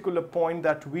particular point,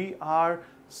 that we are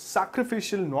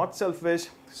sacrificial, not selfish.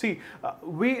 See,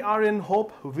 we are in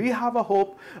hope. We have a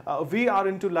hope. We are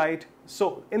into light.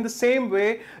 So in the same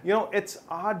way, it's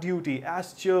our duty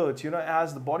as church,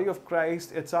 as the body of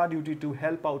Christ, it's our duty to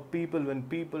help out people when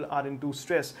people are into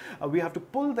stress. We have to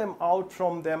pull them out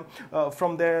from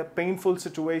their painful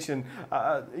situation.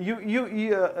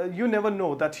 You never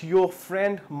know that your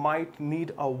friend might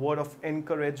need a word of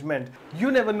encouragement.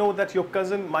 You never know that your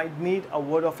cousin might need a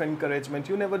word of encouragement.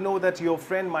 You never know that your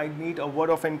friend might need a word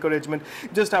of encouragement.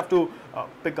 Just have to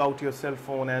pick out your cell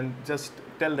phone and just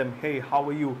tell them, hey, how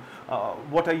are you?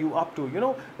 What are you up to?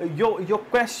 Your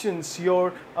questions,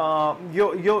 your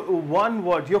one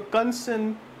word, your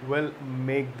concern will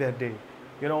make their day.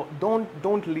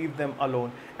 Don't leave them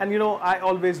alone. And I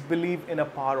always believe in a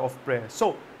power of prayer.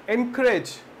 So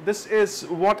encourage. This is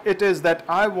what it is, that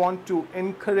I want to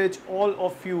encourage all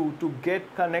of you to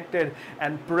get connected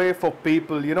and pray for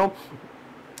people.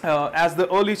 As the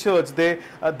early church, they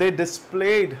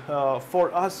displayed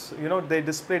for us, they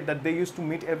displayed that they used to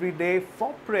meet every day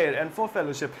for prayer and for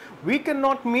fellowship. We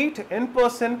cannot meet in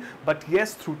person, but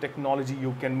yes, through technology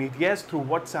you can meet. Yes, through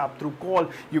WhatsApp, through call,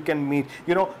 you can meet.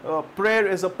 Prayer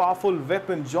is a powerful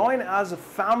weapon. Join as a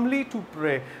family to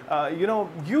pray.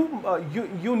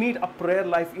 You need a prayer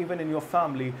life even in your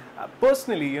family.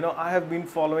 Personally, I have been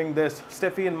following this.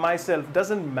 Steffi and myself,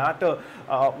 doesn't matter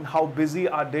how busy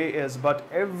our day is, but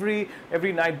every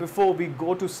night before we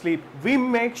go to sleep, we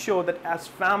make sure that as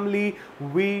family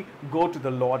we go to the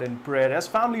Lord in prayer. As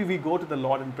family we go to the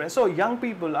Lord in prayer. So young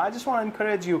people, I just want to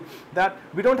encourage you that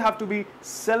we don't have to be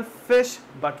selfish,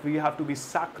 but we have to be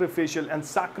sacrificial. And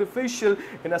sacrificial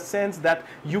in a sense that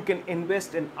you can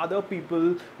invest in other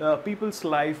people's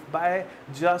life by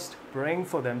just praying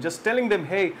for them, just telling them,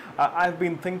 hey, I've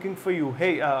been thinking for you.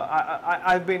 Hey,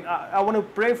 I want to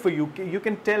pray for you. You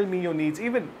can tell me your needs,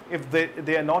 even if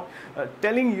they are not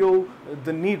telling you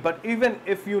the need, but even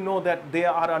if you know that they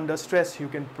are under stress, you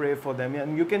can pray for them,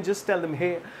 and you can just tell them,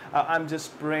 hey, I'm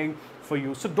just praying for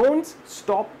you. So don't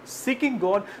stop seeking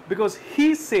God, because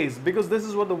He says, because this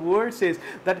is what the word says,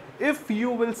 that if you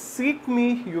will seek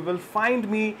me, you will find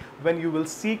me when you will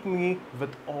seek me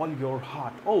with all your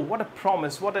heart. Oh, what a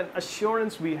promise, what an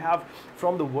assurance we have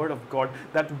from the word of God,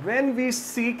 that when we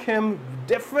seek Him,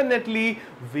 definitely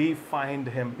we find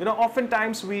Him.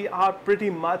 Oftentimes we are pretty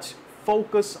much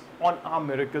focus on our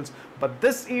miracles, but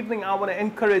this evening I want to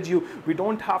encourage you, we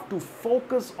don't have to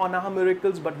focus on our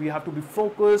miracles, but we have to be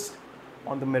focused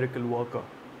on the miracle worker.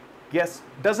 Yes,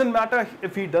 doesn't matter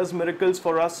if He does miracles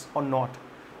for us or not,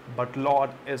 but Lord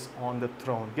is on the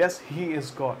throne. Yes, He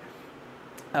is God.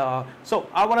 So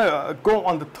I want to go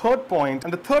on the third point,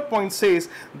 and the third point says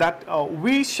that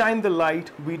we shine the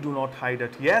light, we do not hide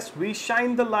it. Yes, we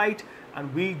shine the light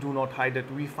and we do not hide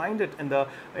it. We find it in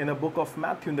the book of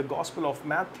Matthew, in the Gospel of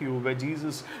Matthew, where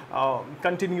Jesus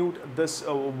continued this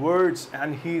words,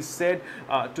 and he said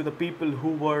to the people who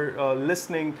were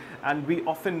listening, and we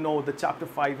often know that chapter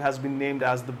 5 has been named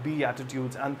as the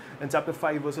Beatitudes, and in chapter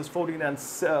 5 verses 14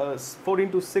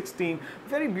 to 16,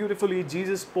 very beautifully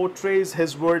Jesus portrays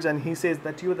his words, and he says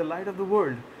that you are the light of the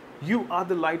world. You are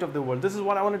the light of the world. This is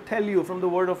what I want to tell you from the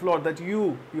word of Lord, that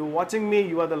you're watching me,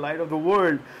 you are the light of the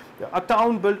world. A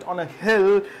town built on a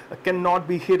hill cannot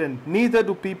be hidden. Neither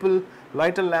do people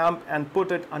light a lamp and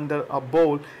put it under a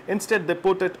bowl. Instead, they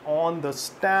put it on the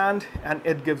stand, and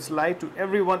it gives light to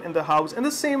everyone in the house. In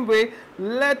the same way,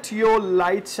 let your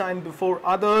light shine before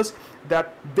others,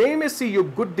 that they may see your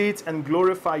good deeds and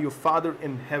glorify your Father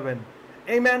in heaven.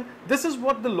 Amen. This is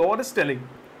what the Lord is telling.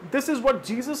 This is what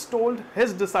Jesus told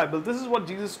his disciples. This is what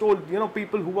Jesus told,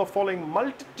 people who were following,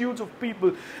 multitudes of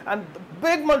people, and the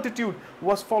big multitude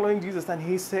was following Jesus. And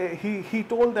he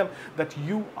told them that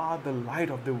you are the light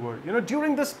of the world.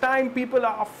 During this time, people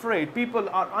are afraid, people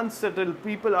are unsettled,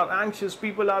 people are anxious,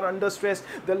 people are under stress.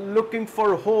 They're looking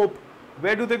for hope.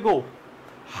 Where do they go?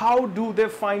 How do they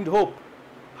find hope?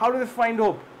 How do they find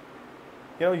hope?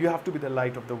 You have to be the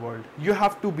light of the world. You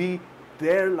have to be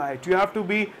their light. You have to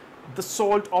be the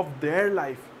salt of their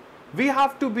life. We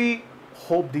have to be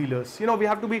hope dealers. We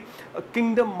have to be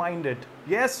kingdom minded.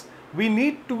 Yes, we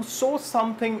need to sow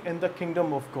something in the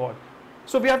kingdom of God.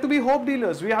 So we have to be hope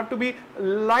dealers. We have to be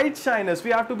light shiners.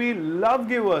 We have to be love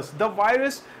givers. The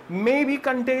virus may be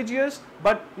contagious,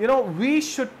 but we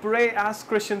should pray as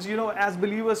Christians. As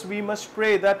believers, we must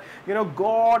pray that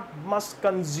God must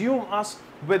consume us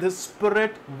with his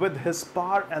spirit, with his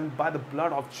power, and by the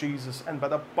blood of Jesus, and by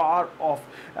the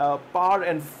power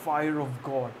and fire of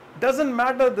God. Doesn't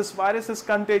matter, this virus is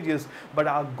contagious, but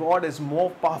our God is more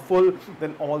powerful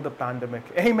than all the pandemic.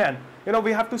 Amen.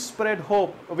 We have to spread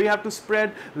hope. We have to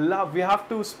spread love. We have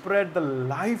to spread the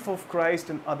life of Christ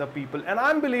in other people. And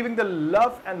I'm believing the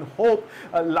love and hope,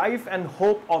 life and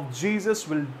hope of Jesus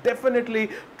will definitely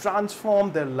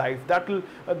transform their life. That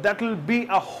will be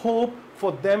a hope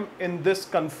for them in this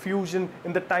confusion,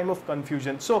 in the time of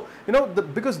confusion. So,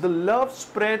 because the love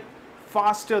spread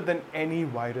faster than any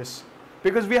virus.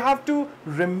 Because we have to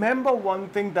remember one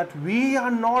thing, that we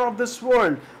are not of this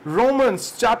world.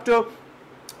 Romans chapter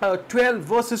 12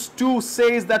 verses 2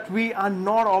 says that we are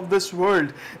not of this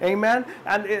world. Amen.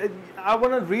 And I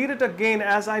want to read it again,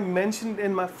 as I mentioned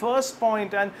in my first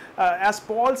point, and as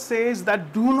Paul says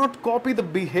that do not copy the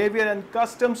behavior and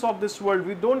customs of this world.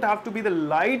 We don't have to be the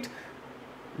light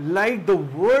like the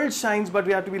world shines, but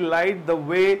we have to be light the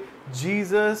way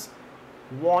Jesus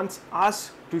wants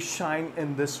us to shine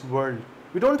in this world.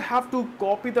 We don't have to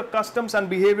copy the customs and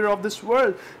behavior of this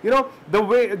world. The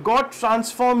way God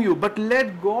transform you, but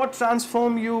let God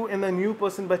transform you in a new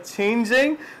person by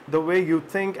changing the way you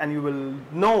think, and you will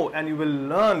know and you will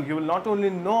learn. You will not only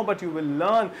know, but you will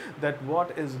learn that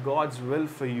what is God's will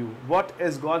for you. What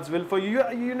is God's will for you?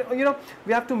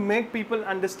 We have to make people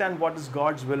understand what is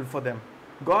God's will for them.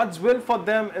 God's will for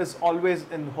them is always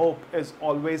in hope, is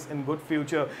always in good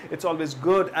future. It's always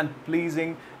good and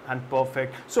pleasing and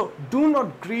perfect. So do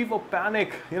not grieve or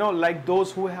panic, like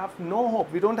those who have no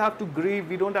hope. We don't have to grieve.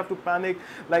 We don't have to panic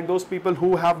like those people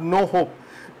who have no hope.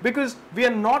 Because we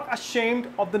are not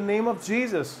ashamed of the name of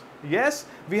Jesus. Yes,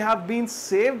 we have been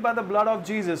saved by the blood of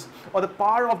Jesus, or the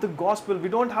power of the gospel. We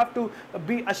don't have to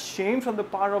be ashamed from the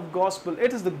power of gospel.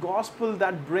 It is the gospel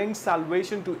that brings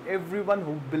salvation to everyone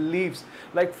who believes.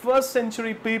 Like first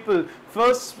century people,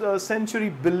 century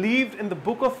believed in the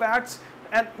book of Acts,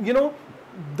 and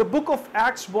the book of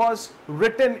Acts was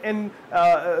written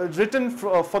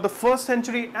for the first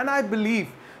century, and I believe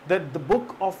that the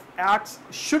book of Acts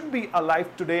should be alive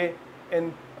today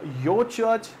in your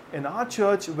church, in our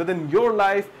church, within your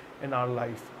life, in our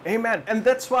life. Amen. And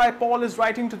that's why Paul is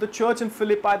writing to the church in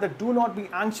Philippi that do not be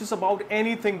anxious about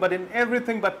anything, but in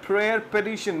everything by prayer,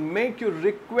 petition, make your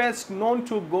request known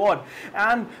to God,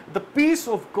 and the peace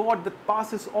of God that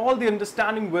passes all the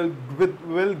understanding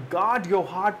will guard your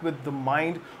heart with the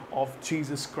mind of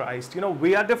Jesus Christ.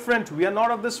 We are different. We are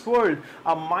not of this world.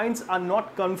 Our minds are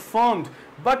not conformed,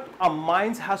 but our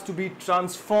minds has to be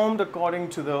transformed according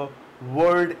to the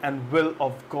word and will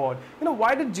of God.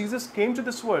 Why did Jesus came to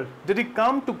this world? Did he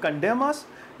come to condemn us?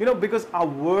 Because our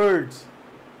words.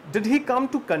 Did he come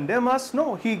to condemn us?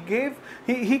 No, he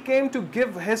came to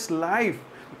give his life,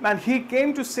 and he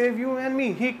came to save you and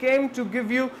me. He came to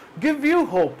give you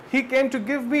hope. He came to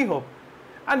give me hope.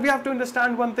 And we have to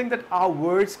understand one thing, that our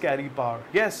words carry power.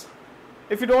 Yes,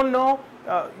 If you don't know,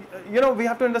 we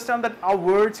have to understand that our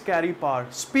words carry power.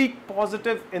 Speak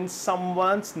positive in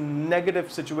someone's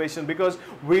negative situation, because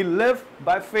we live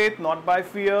by faith, not by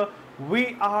fear.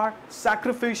 We are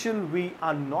sacrificial. We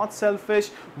are not selfish.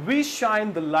 We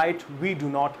shine the light. We do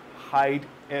not hide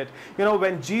it.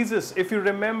 When Jesus, if you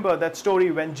remember that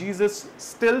story, when Jesus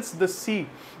stills the sea,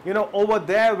 over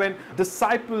there, when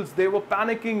disciples, they were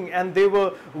panicking and they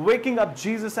were waking up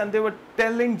Jesus and they were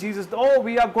telling Jesus, oh,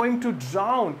 we are going to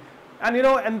drown. And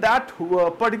in that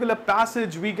particular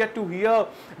passage, we get to hear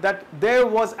that there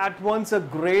was at once a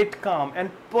great calm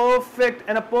and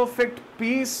a perfect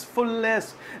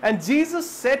peacefulness. And Jesus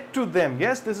said to them,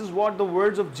 yes, this is what the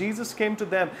words of Jesus came to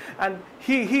them. And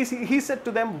he said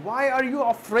to them, why are you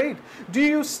afraid? Do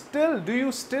you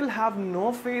still have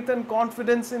no faith and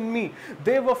confidence in me?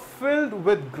 They were filled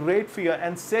with great fear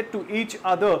and said to each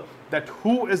other, that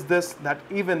who is this that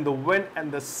even the wind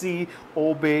and the sea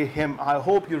obey him? I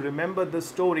hope you remember this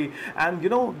story. And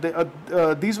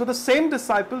these were the same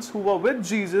disciples who were with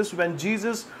Jesus when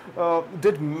Jesus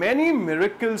did many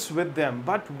miracles with them.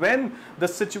 But when the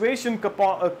situation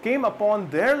came upon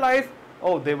their life,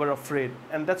 oh, they were afraid.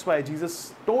 And that's why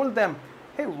Jesus told them,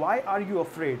 hey, why are you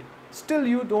afraid? Still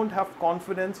you don't have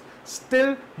confidence.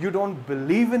 Still you don't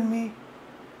believe in me.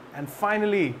 And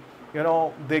finally,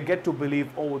 they get to believe,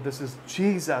 oh, this is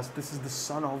Jesus, this is the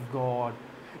Son of God.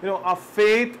 Our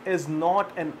faith is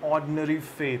not an ordinary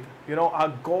faith.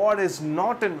 Our God is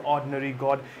not an ordinary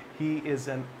God. He is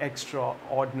an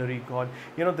extraordinary God.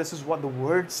 This is what the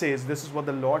Word says. This is what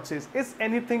the Lord says. Is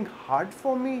anything hard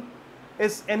for me?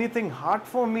 Is anything hard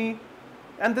for me?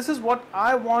 And this is what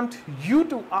I want you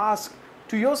to ask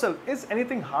to yourself. Is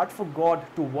anything hard for God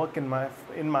to work in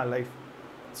my life?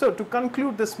 So to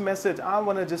conclude this message, I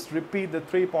want to just repeat the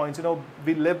 3 points.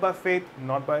 We live by faith,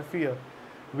 not by fear.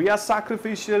 We are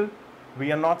sacrificial.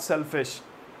 We are not selfish.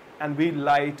 And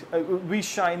we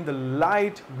shine the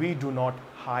light. We do not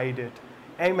hide it.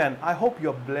 Amen. I hope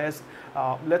you're blessed.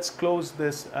 Let's close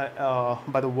this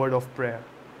by the word of prayer.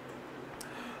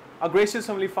 Our gracious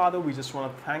Heavenly Father, we just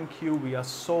want to thank you. We are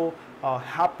so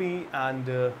happy,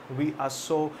 and we are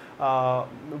so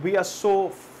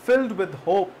filled with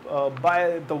hope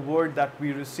by the word that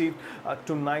we received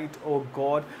tonight, oh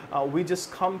God. We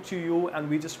just come to you and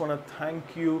we just want to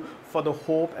thank you for the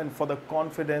hope and for the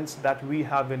confidence that we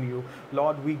have in you.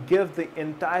 Lord, we give the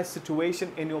entire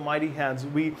situation in your mighty hands.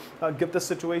 We give the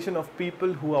situation of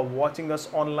people who are watching us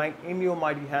online in your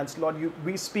mighty hands. Lord,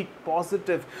 we speak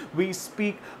positive. We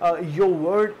speak your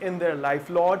word in their life.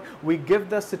 Lord, we give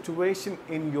the situation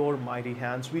in your mighty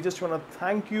hands. We just want to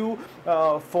thank you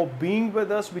for being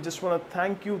with us. We just want to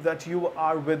thank you that you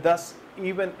are with us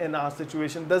even in our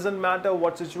situation. Doesn't matter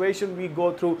what situation we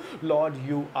go through, Lord,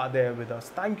 you are there with us.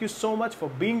 Thank you so much for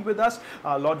being with us.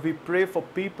 Lord, we pray for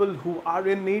people who are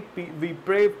in need. We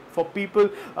pray for people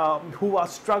who are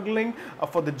struggling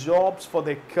for the jobs, for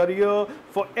their career,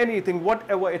 for anything,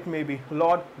 whatever it may be.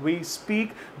 Lord, we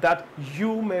speak that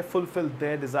you may fulfill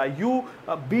their desire. You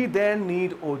be their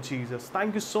need, oh Jesus.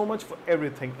 Thank you so much for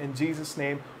everything. In Jesus'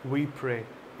 name we pray.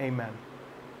 Amen.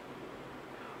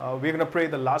 We're going to pray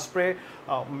the last prayer.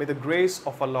 May the grace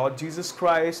of our Lord Jesus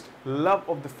Christ, love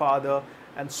of the Father,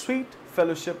 and sweet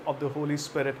fellowship of the Holy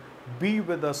Spirit be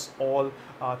with us all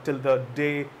till the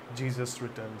day Jesus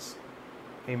returns.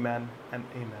 Amen and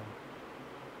amen.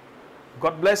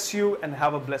 God bless you and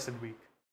have a blessed week.